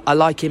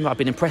like him. I've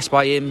been impressed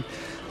by him.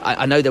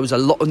 I know there was a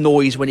lot of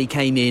noise when he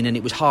came in, and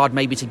it was hard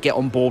maybe to get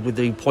on board with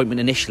the appointment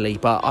initially,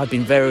 but I've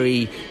been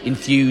very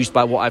enthused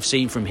by what I've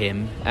seen from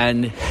him.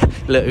 And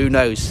look, who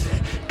knows,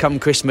 come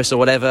Christmas or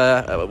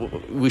whatever,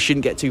 we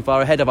shouldn't get too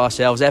far ahead of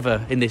ourselves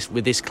ever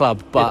with this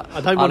club. But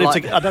I don't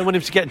want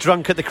him to get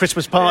drunk at the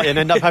Christmas party and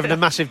end up having a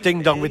massive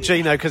ding dong with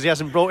Gino because he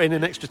hasn't brought in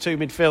an extra 2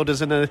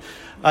 midfielders and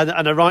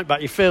a right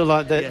back. You feel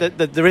like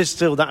that there is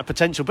still that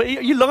potential, but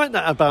you like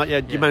that about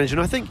your manager.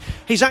 And I think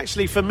he's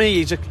actually, for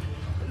me,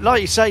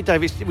 like you say,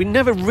 David, we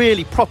never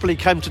really properly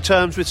came to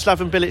terms with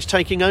Slaven Bilic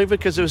taking over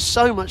because there was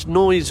so much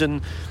noise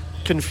and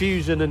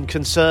confusion and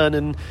concern,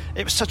 and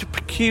it was such a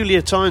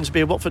peculiar time to be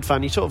a Watford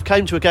fan. You sort of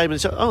came to a game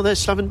and said, oh,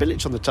 there's Slaven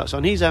Bilic on the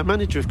touchline, he's our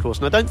manager, of course.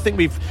 And I don't think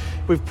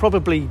we've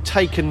probably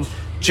taken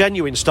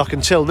genuine stock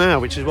until now,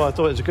 which is why I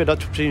thought it was a good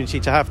opportunity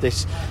to have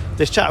this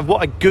chat of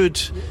what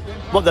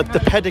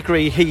the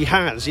pedigree he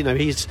has. You know,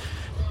 he's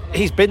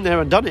been there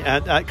and done it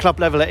at club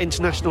level, at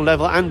international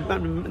level,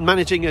 and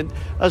managing it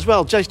as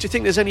well. Jace, do you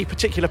think there's any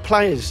particular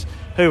players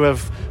who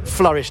have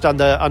flourished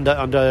under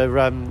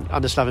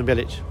Slaven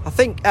Bilic? I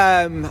think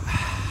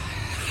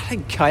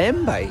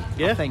Kayembe.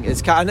 Yeah. I think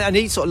and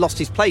he sort of lost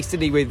his place,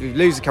 didn't he, with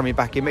Louza coming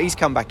back in? But he's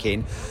come back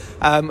in,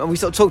 and we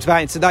sort of talked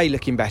about him today,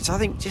 looking better. I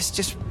think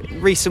just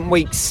recent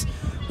weeks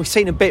we've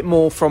seen a bit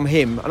more from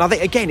him, and I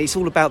think again it's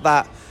all about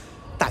that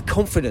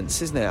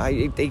confidence, isn't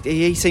it?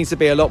 He seems to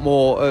be a lot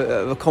more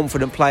of a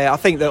confident player. I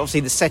think that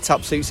obviously the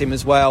setup suits him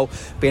as well,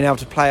 being able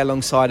to play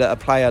alongside a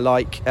player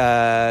like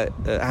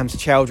Hamza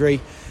Chowdhury.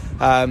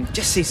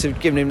 Just seems to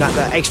have given him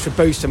that extra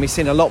boost, and we've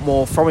seen a lot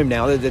more from him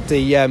now.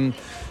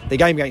 The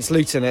game against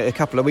Luton a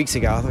couple of weeks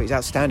ago, I thought he was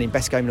outstanding,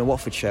 best game in a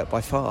Watford shirt by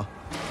far.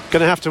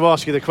 Going to have to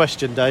ask you the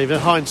question, David.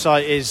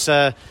 Hindsight is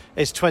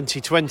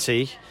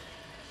 2020.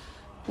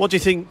 What do you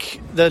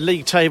think the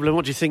league table, and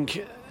what do you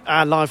think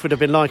our life would have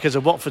been like as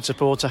a Watford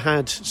supporter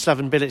had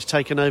Slaven Bilic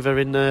taken over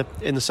in the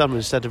summer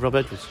instead of Rob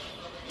Edwards?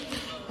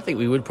 I think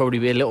we would probably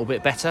be a little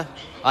bit better.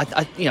 I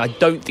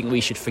don't think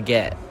we should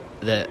forget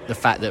the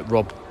fact that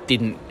Rob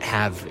didn't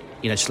have,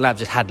 Slav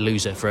just had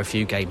Louza for a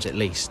few games at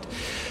least.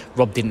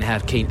 Rob didn't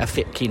have a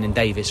fit Keenan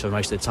Davis for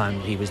most of the time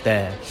he was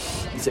there.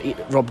 So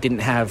Rob didn't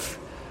have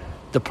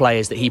the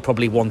players that he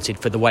probably wanted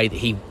for the way that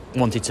he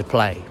wanted to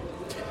play.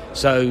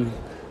 So,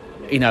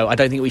 I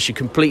don't think we should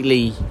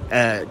completely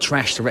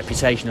trash the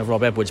reputation of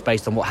Rob Edwards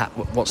based on what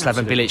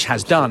Slaven Bilic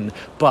has done.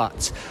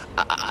 But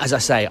as I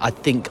say, I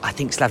think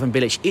Slaven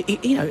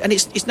Bilic, and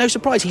it's no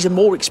surprise he's a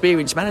more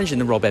experienced manager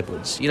than Rob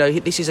Edwards.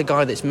 This is a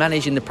guy that's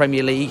managed in the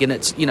Premier League and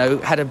it's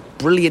had a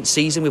brilliant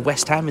season with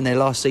West Ham in their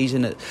last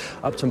season at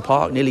Upton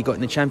Park. Nearly got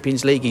in the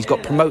Champions League. He's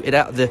got promoted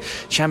out of the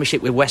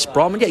Championship with West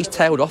Brom, and he's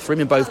tailed off for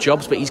him in both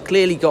jobs. But he's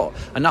clearly got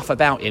enough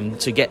about him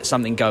to get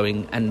something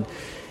going. And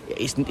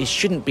it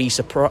shouldn't be a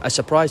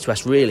surprise to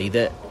us, really,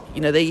 that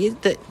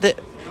that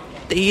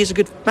he is a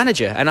good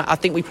manager. And I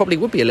think we probably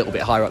would be a little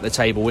bit higher up the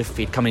table if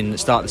he'd come in at the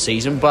start of the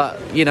season.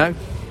 But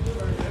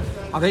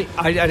I think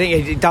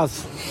it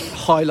does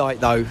highlight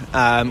though,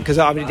 because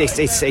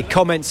it's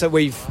comments that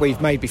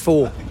we've made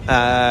before.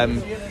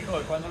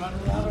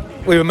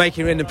 We were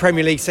making in the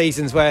Premier League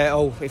seasons where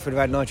if we'd have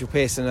had Nigel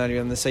Pearson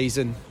earlier in the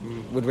season,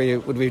 would we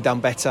have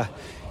done better?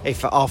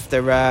 If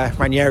after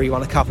Ranieri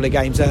won a couple of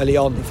games early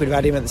on, if we'd have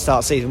had him at the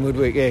start of the season, would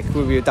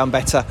we have done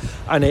better?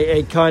 And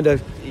it kind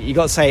of, you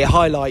got to say, it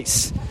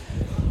highlights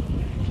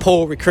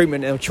poor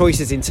recruitment and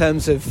choices in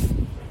terms of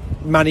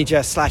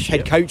manager /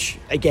 head coach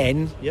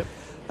again. Yep.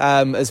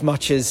 As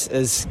much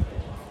as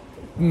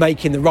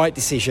making the right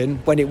decision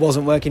when it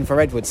wasn't working for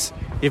Edwards.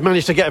 You've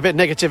managed to get a bit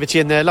of negativity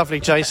in there. Lovely,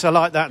 Jace. I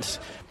like that.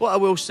 What I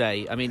will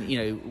say,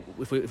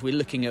 if we're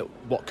looking at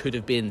what could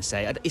have been,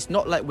 it's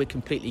not like we're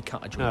completely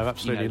cut adrift. No,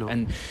 absolutely not.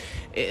 And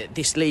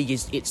this league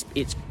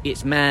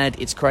it's mad,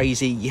 it's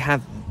crazy. You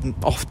have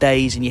off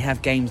days and you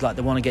have games like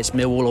the one against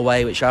Millwall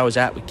away, which I was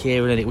at with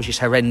Kieran, and it was just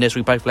horrendous.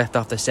 We both left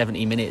after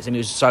 70 minutes, and it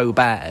was so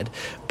bad.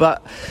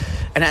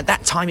 And at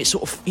that time, it's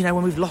sort of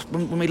when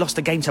we lost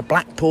the game to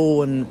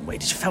Blackpool, and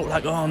it just felt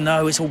like, oh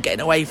no, it's all getting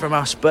away from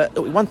us. But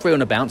we won 3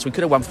 on a bounce. We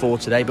could have won 4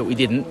 today, but we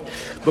didn't.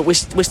 But we're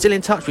still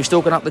in touch. We've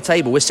still gone up the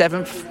table. We're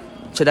 7th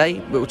today.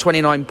 We're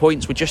 29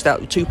 points. We're just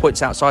 2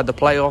 points outside the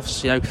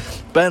playoffs.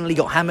 Burnley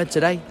got hammered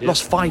today. Yeah.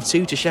 Lost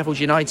 5-2 to Sheffield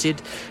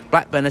United.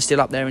 Blackburn are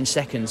still up there in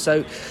second.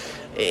 So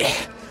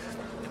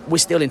we're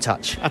still in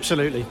touch.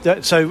 Absolutely.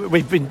 So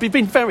we've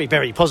been very,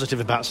 very positive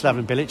about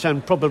Slaven Bilic,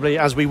 and probably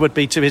as we would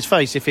be to his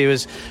face if he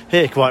was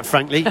here, quite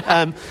frankly.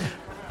 I'm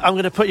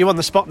going to put you on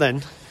the spot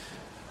then.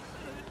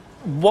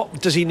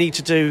 What does he need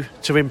to do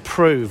to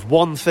improve?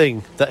 One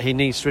thing that he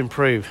needs to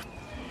improve.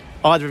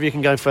 Either of you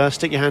can go first.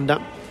 Stick your hand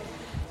up.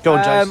 Go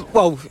on, Jace.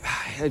 Well,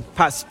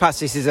 perhaps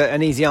this is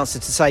an easy answer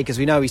to say, because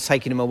we know he's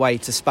taken him away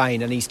to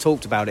Spain and he's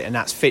talked about it, and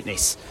that's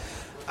fitness.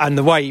 And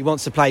the way he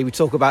wants to play, we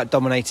talk about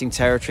dominating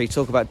territory,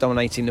 talk about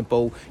dominating the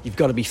ball. You've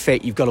got to be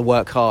fit, you've got to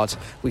work hard.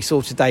 We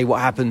saw today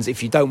what happens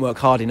if you don't work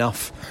hard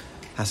enough.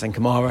 Hassan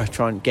Kamara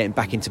trying to get him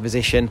back into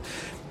position.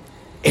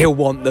 He'll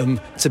want them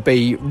to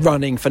be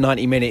running for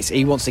 90 minutes.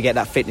 He wants to get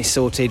that fitness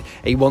sorted.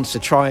 He wants to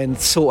try and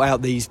sort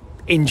out these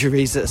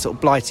injuries that are sort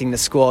of blighting the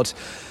squad.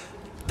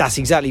 That's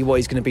exactly what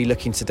he's going to be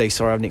looking to do.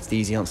 Sorry, I've nicked the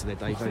easy answer there,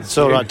 Dave. It's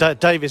all right.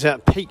 Dave is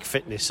at peak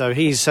fitness, so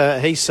he's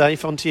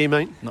safe. On to you,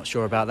 mate. Not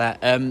sure about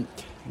that.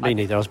 Me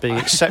neither. I was being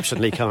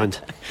exceptionally kind.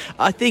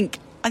 I think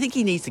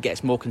he needs to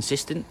get more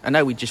consistent. I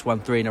know we just won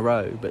 3 in a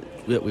row, but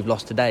we've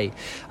lost today.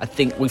 I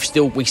think we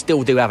still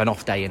do have an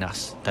off day in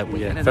us, don't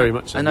we? Yeah, very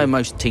much so. I know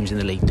most teams in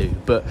the league do,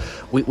 but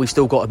we've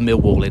still got a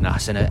Millwall in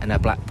us and a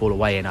Blackpool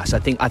away in us. I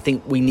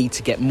think we need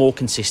to get more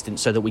consistent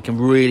so that we can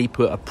really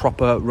put a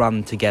proper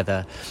run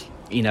together.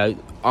 You know,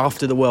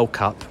 after the World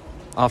Cup,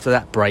 after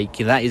that break,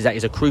 you know, that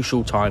is a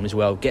crucial time as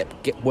well.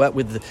 Work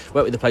with the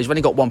players. We've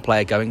only got one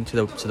player going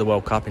to the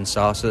World Cup in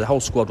SAR, so the whole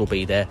squad will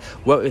be there.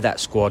 Work with that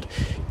squad,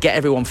 get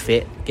everyone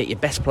fit, get your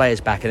best players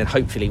back, and then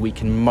hopefully we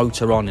can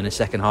motor on in the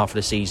second half of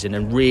the season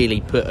and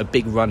really put a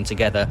big run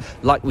together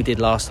like we did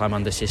last time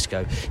under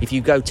Xisco. If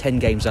you go 10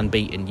 games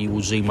unbeaten, you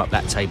will zoom up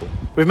that table.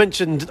 We've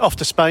mentioned off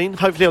to Spain.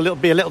 Hopefully it'll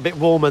be a little bit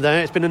warmer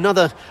there. It's been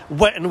another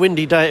wet and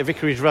windy day at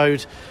Vicarage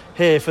Road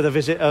here for the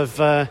visit of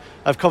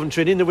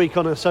Coventry. And in the week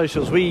on our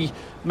socials, we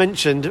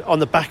mentioned on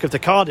the back of the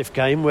Cardiff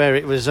game, where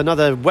it was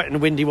another wet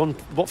and windy one,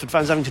 Watford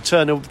fans having to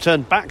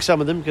turn back,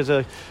 some of them, because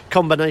of a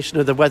combination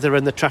of the weather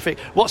and the traffic.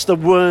 What's the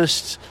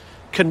worst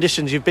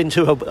conditions you've been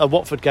to a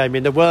Watford game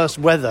in? The worst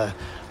weather?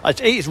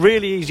 It's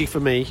really easy for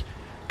me.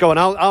 Go on,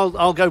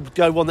 I'll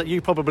go one that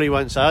you probably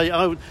won't say.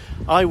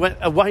 I went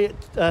away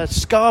at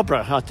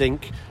Scarborough, I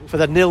think, for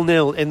the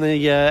 0-0 in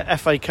the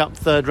FA Cup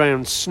third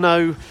round.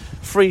 Snow,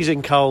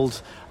 freezing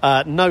cold,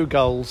 no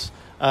goals,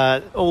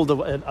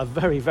 a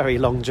very, very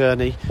long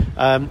journey.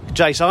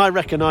 Jace, I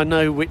reckon I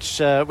know which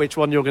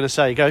one you're going to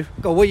say. Go.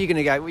 God, where are you going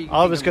to go?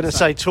 I was going to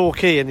say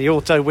Torquay and the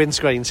auto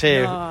windscreens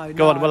here.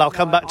 Go on. Well, I'll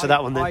come back to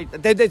that one then.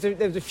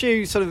 There's a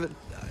few sort of.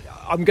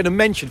 I'm going to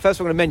mention. First,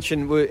 I'm going to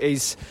mention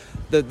is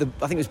the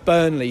I think it was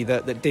Burnley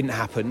that didn't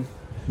happen,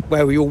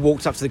 where we all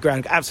walked up to the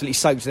ground, absolutely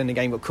soaked, and then the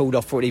game got called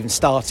off before it even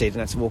started and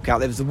had to walk out.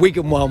 There was the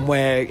Wigan one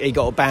where he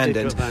got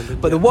abandoned.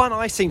 But the one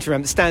I seem to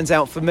remember that stands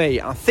out for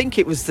me, I think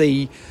it was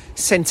the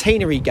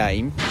centenary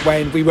game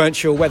when we weren't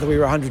sure whether we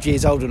were 100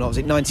 years old or not. Was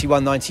it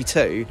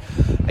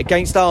 91-92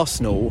 against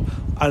Arsenal?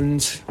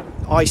 And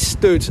I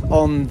stood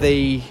on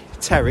the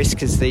terrace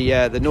because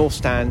the North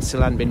Stand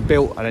still hadn't been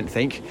built, I don't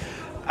think,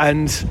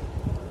 and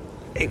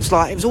it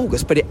was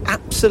August, but it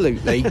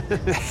absolutely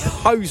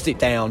hosed it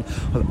down.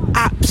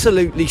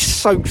 Absolutely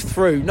soaked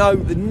through.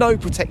 No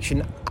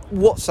protection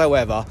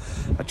whatsoever.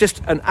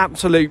 Just an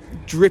absolute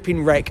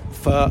dripping wreck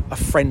for a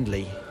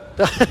friendly.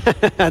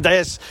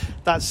 That's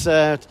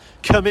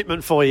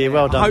commitment for you.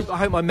 Well done. I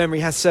hope my memory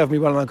has served me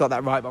well and I got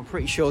that right, but I'm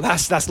pretty sure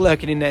that's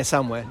lurking in there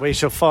somewhere. We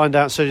shall find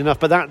out soon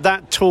enough. But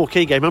that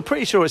Torquay game, I'm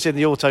pretty sure it's in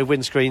the auto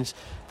windscreens.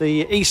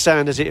 The East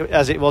Stand, as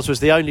it was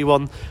the only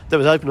one that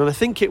was open, and I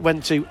think it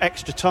went to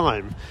extra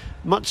time,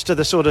 much to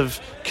the sort of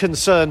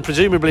concern,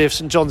 presumably, of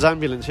St John's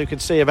Ambulance, who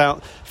could see about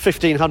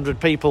 1,500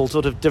 people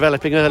sort of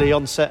developing early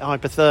onset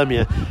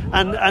hypothermia.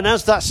 And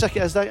as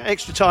that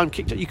extra time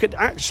kicked, you could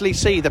actually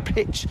see the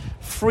pitch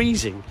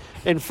freezing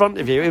in front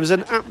of you. It was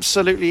an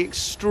absolutely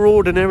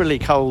extraordinarily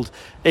cold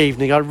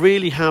evening. I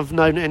really have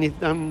known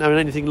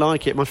anything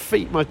like it. My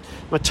feet, my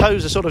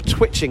toes are sort of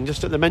twitching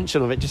just at the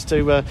mention of it.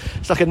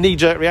 It's like a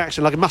knee-jerk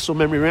reaction, like a muscle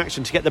memory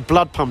reaction to get the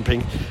blood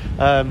pumping,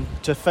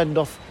 to fend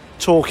off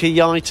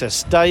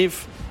Torquayitis.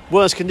 Dave,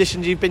 worst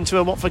conditions you've been to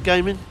a Watford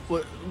game in?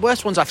 Well,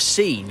 worst ones I've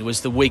seen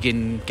was the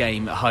Wigan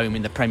game at home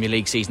in the Premier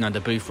League season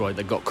under Boothroyd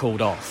that got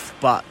called off.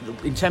 But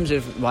in terms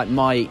of like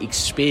my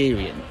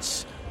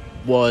experience,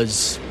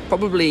 was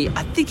probably,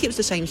 I think it was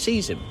the same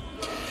season.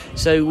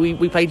 So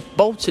we played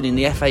Bolton in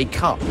the FA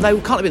Cup. No,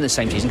 it can't have been the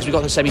same season because we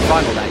got the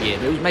semi-final that year.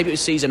 Maybe it was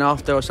season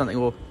after or something,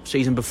 or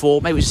season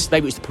before. Maybe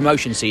it was the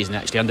promotion season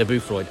actually under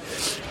Boothroyd.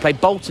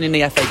 Played Bolton in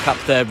the FA Cup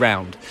third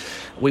round.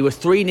 We were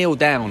 3-0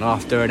 down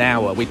after an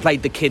hour. We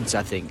played the kids,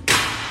 I think.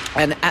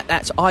 And at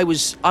that, I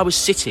was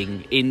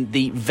sitting in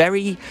the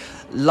very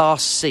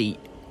last seat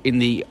in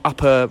the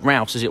upper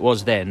Rouse, as it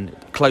was then,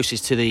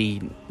 closest to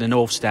the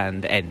North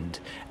Stand end.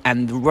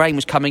 And the rain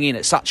was coming in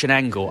at such an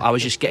angle. I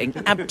was just getting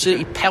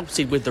absolutely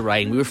pelted with the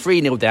rain. We were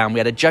 3-0 down. We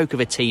had a joke of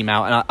a team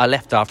out, and I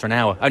left after an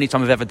hour. Only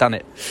time I've ever done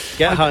it.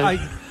 Get home.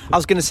 I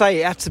was going to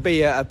say it had to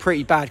be a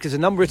pretty bad, because a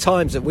number of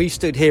times that we've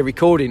stood here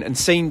recording and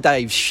seen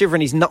Dave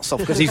shivering his nuts off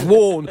because he's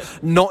worn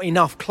not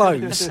enough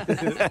clothes.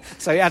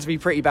 So it had to be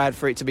pretty bad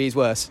for it to be his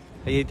worst.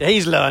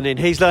 He's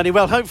learning.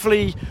 Well,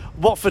 hopefully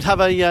Watford have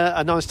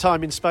a nice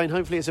time in Spain.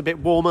 Hopefully it's a bit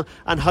warmer,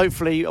 and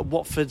hopefully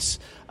Watford's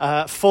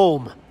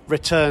form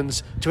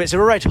returns to its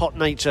red-hot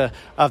nature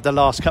of the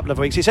last couple of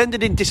weeks. It's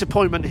ended in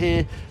disappointment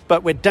here,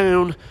 but we're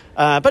down,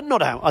 but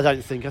not out, I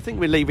don't think. I think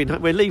we're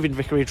leaving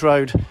Vicarage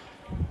Road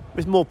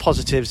with more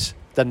positives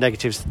than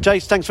negatives.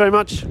 Jace, thanks very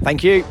much.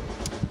 Thank you.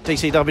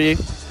 TCW.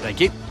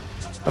 Thank you.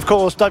 Of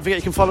course, don't forget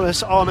you can follow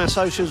us on our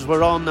socials.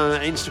 We're on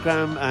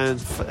Instagram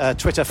and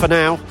Twitter for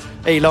now.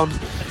 Elon,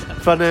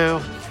 for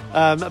now.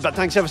 But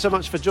thanks ever so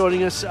much for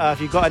joining us.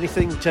 If you've got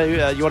anything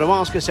you want to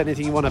ask us,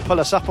 anything you want to pull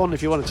us up on,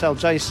 if you want to tell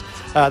Jace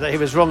that he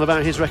was wrong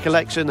about his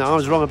recollection, that I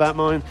was wrong about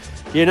mine,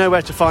 you know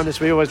where to find us.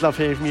 We always love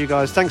hearing from you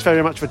guys. Thanks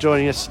very much for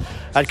joining us,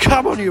 and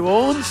come on, you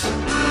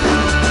Horns!